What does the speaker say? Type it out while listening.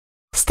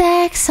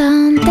stacks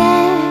on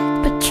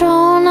deck,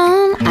 Patron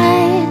on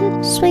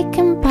ice. We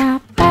can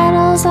pop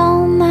bottles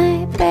all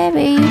night,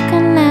 baby. You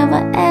can have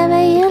whatever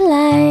you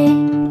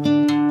like.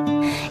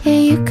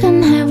 Yeah, you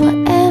can have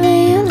whatever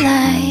you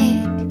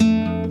like.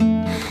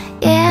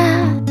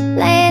 Yeah,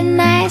 late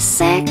night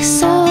sex,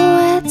 so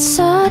wet,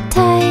 so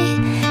tight.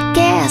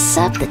 Gas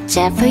up the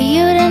jet for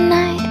you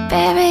tonight,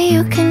 baby.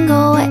 You can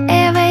go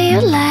wherever you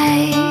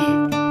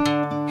like.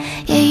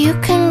 Yeah, you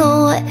can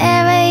go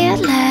wherever you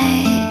like.